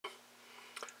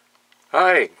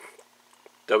Hi,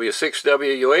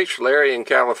 W6WUH, Larry in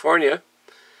California.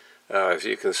 As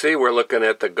you can see, we're looking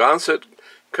at the Gonset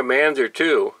Commander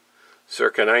II,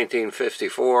 circa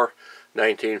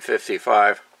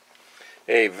 1954-1955.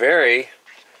 A very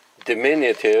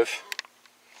diminutive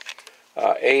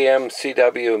AM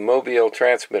CW mobile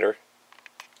transmitter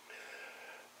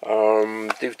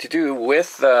to do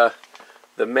with the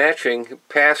matching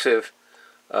passive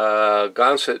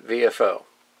Gonset VFO.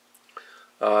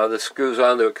 This screws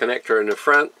onto a connector in the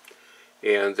front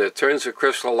and turns the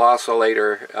crystal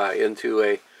oscillator into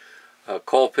a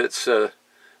Colpitts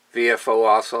VFO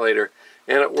oscillator,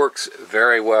 and it works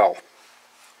very well.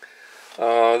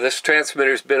 This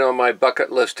transmitter's been on my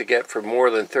bucket list to get for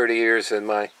more than 30 years, and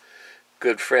my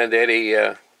good friend Eddie,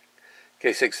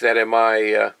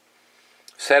 K6ZMI,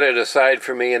 set it aside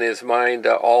for me in his mind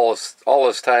all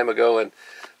this time ago, and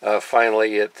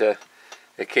finally it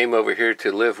came over here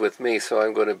to live with me, so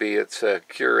I'm going to be its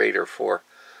curator for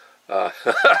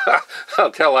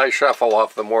until I shuffle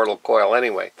off the mortal coil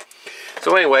anyway.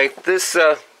 So anyway, this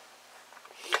is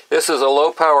a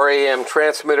low power AM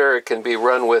transmitter. It can be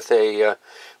run with a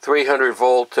 300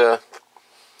 volt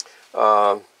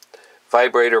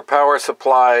vibrator power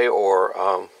supply,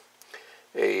 or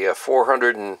a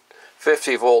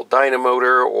 450 volt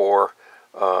dynamotor, or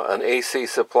an AC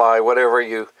supply, whatever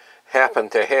you happen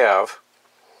to have.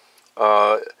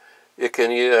 It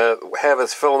can have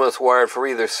its filaments wired for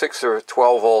either 6 or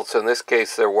 12 volts. In this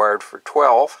case, they're wired for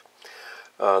 12.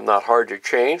 Not hard to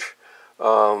change.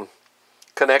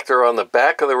 Connector on the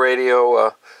back of the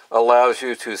radio allows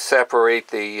you to separate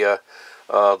the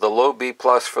low B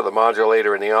plus for the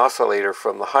modulator and the oscillator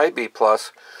from the high B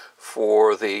plus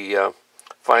for the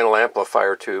final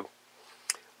amplifier tube.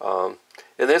 In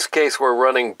this case, we're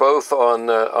running both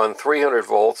on 300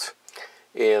 volts,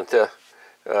 and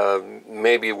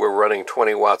maybe we're running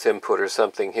 20 watts input or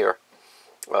something here.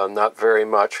 Not very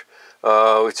much.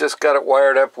 We just got it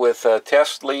wired up with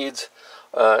test leads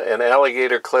and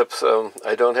alligator clips.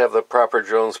 I don't have the proper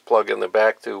Jones plug in the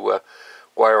back to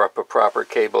wire up a proper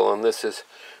cable, and this is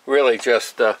really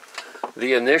just the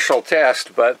initial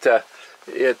test, but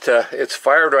it's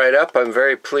fired right up. I'm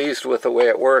very pleased with the way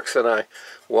it works, and I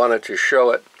wanted to show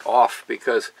it off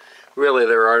because really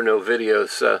there are no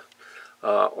videos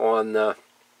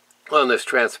on this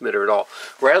transmitter at all.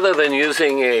 Rather than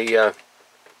using a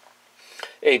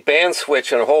band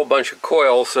switch and a whole bunch of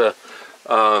coils,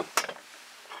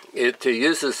 it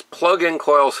uses plug-in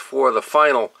coils for the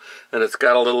final, and it's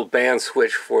got a little band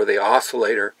switch for the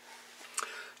oscillator.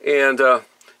 And it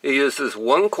uses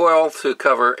one coil to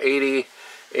cover 80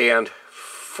 and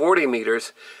 40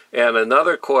 meters, and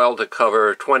another coil to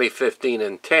cover 20, 15,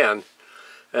 and 10.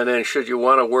 And then should you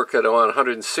want to work it on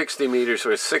 160 meters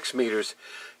or 6 meters,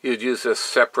 you'd use a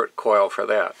separate coil for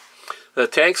that. The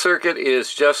tank circuit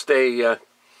is just a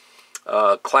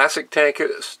classic tank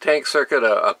circuit,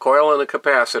 a coil and a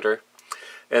capacitor,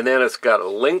 and then it's got a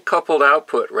link coupled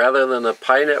output rather than a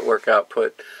pi network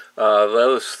output.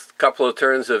 Those couple of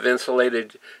turns of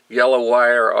insulated yellow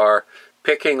wire are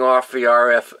picking off the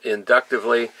RF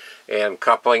inductively and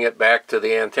coupling it back to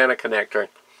the antenna connector.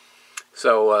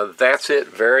 So that's it,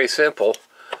 very simple.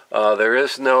 There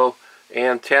is no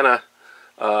antenna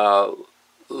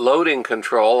loading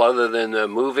control other than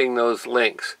moving those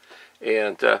links.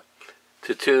 And to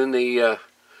tune the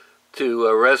to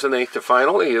resonate the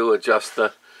final, you adjust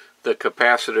the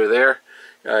capacitor there.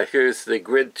 Here's the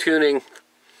grid tuning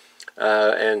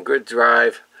and grid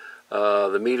drive.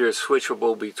 The meter is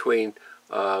switchable between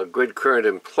grid current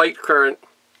and plate current,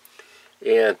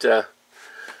 and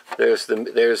there's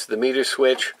the meter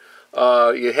switch.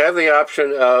 You have the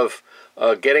option of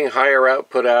getting higher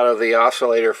output out of the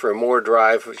oscillator for more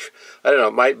drive, which, I don't know,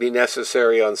 might be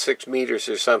necessary on 6 meters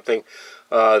or something.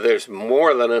 There's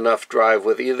more than enough drive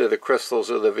with either the crystals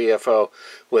or the VFO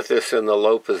with this in the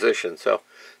low position. So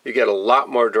you get a lot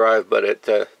more drive, but it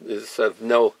is of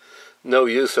no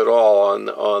use at all on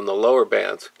the lower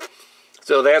bands.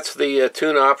 So that's the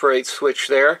tune operate switch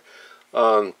there.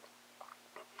 And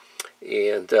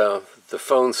the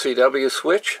phone CW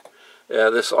switch.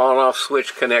 This on-off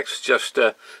switch connects just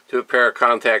to a pair of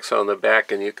contacts on the back,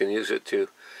 and you can use it to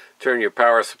turn your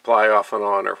power supply off and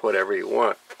on or whatever you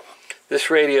want. This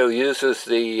radio uses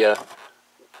the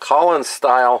Collins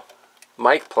style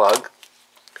mic plug.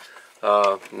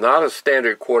 Not a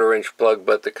standard 1/4 inch plug,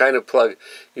 but the kind of plug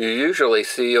you usually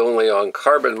see only on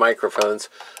carbon microphones.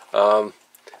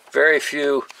 Very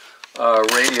few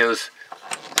radios,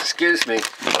 excuse me,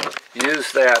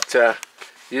 use that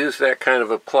kind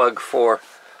of a plug for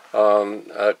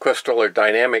a crystal or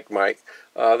dynamic mic.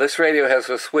 This radio has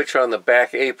a switch on the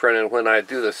back apron, and when I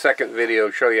do the second video,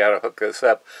 show you how to hook this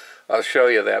up, I'll show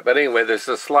you that. But anyway, there's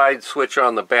a slide switch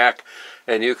on the back,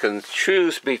 and you can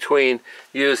choose between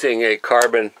using a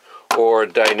carbon or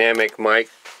dynamic mic.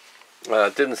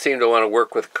 Didn't seem to want to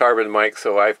work with carbon mic,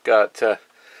 so I've got,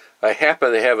 I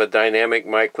happen to have a dynamic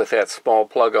mic with that small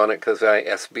plug on it because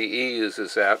SBE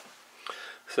uses that.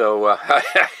 So I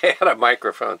had a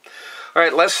microphone. All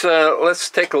right, let's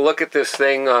take a look at this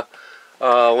thing.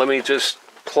 Let me just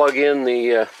plug in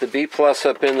the B plus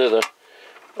up into the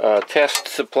test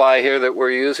supply here that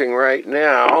we're using right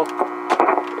now,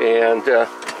 and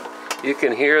you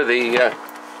can hear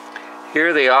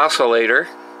the oscillator,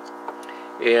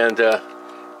 and you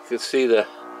can see the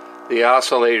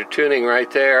oscillator tuning right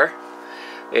there.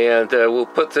 And we'll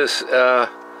put this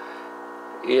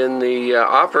in the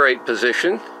operate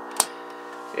position,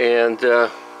 and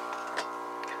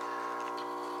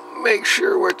make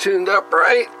sure we're tuned up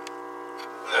right.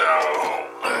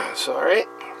 Oh, sorry.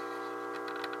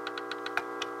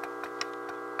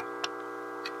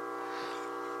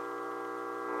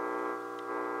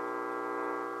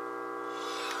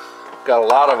 Got a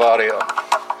lot of audio.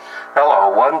 Hello,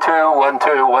 1 2 1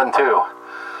 2 1 2.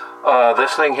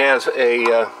 This thing has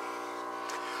a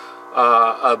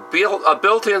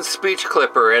built-in speech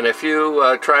clipper, and if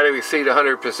you try to exceed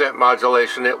 100%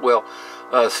 modulation, it will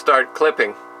start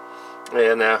clipping.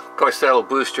 And of course that'll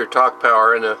boost your talk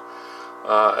power, and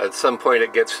at some point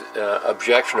it gets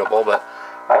objectionable, but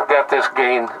I've got this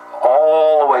gain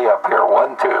all the way up here,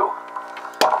 1 2.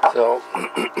 So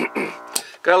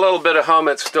got a little bit of hum.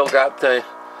 It's still got the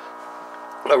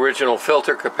original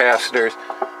filter capacitors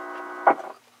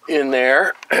in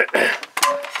there.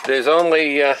 There's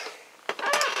only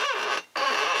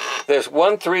there's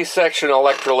one 3-section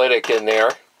electrolytic in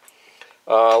there,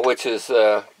 which is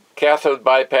cathode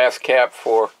bypass cap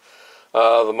for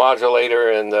the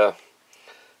modulator and a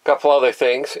couple other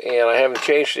things, and I haven't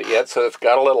changed it yet, so it's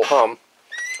got a little hum.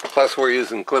 Plus we're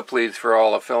using clip leads for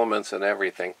all the filaments and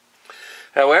everything.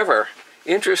 However,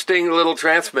 interesting little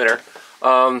transmitter.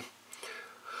 I'm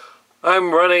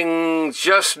running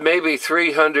just maybe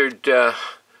 300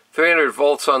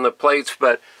 volts on the plates,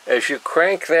 but as you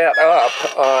crank that up,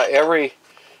 every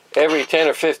 10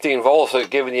 or 15 volts is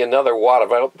giving you another watt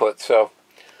of output. So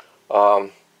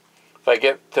if I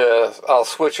get I'll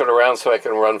switch it around so I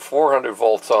can run 400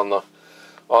 volts on the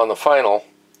final,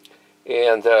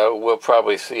 and we'll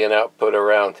probably see an output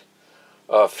around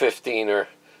 15 or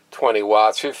 20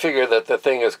 watts. You figure that the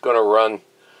thing is going to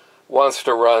wants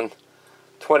to run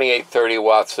 28-30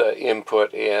 watts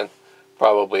input, and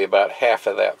probably about half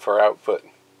of that for output,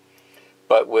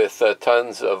 but with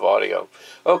tons of audio.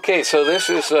 Okay, so this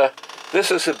is a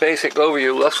basic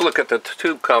overview. Let's look at the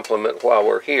tube complement while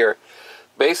we're here.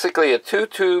 Basically a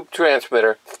 2-tube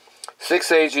transmitter,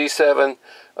 6AG7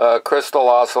 crystal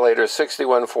oscillator,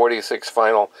 6146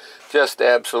 final, just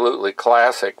absolutely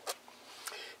classic.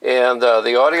 And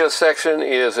the audio section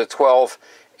is a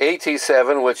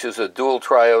 12AT7, which is a dual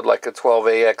triode like a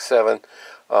 12AX7.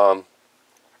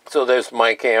 So there's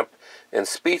mic amp and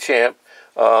speech amp.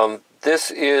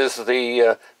 This is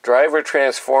the driver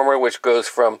transformer, which goes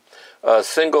from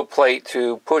single plate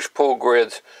to push-pull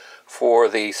grids for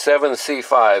the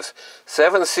 7C5s.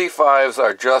 7C5s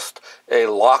are just a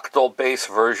Lochtel base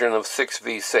version of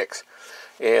 6V6,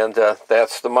 and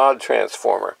that's the mod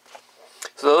transformer.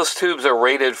 So those tubes are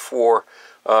rated for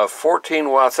 14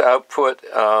 watts output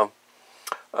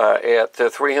at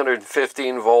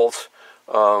 315 volts.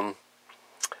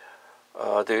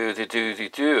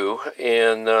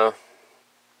 And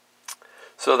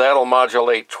so that'll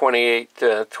modulate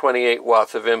 28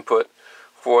 watts of input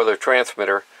for the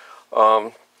transmitter.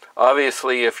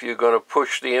 Obviously, if you're going to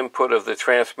push the input of the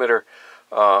transmitter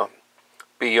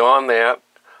beyond that,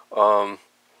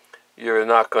 you're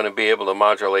not going to be able to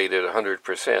modulate it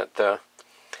 100%.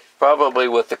 Probably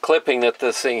with the clipping that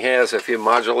this thing has, if you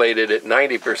modulate it at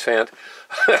 90%,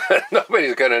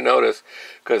 nobody's going to notice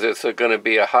because it's going to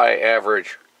be a high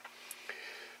average.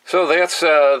 So that's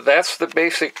the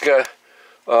basic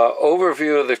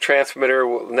overview of the transmitter.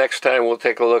 Next time we'll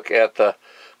take a look at the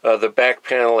back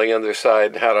panel, the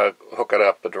underside, how to hook it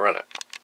up and run it.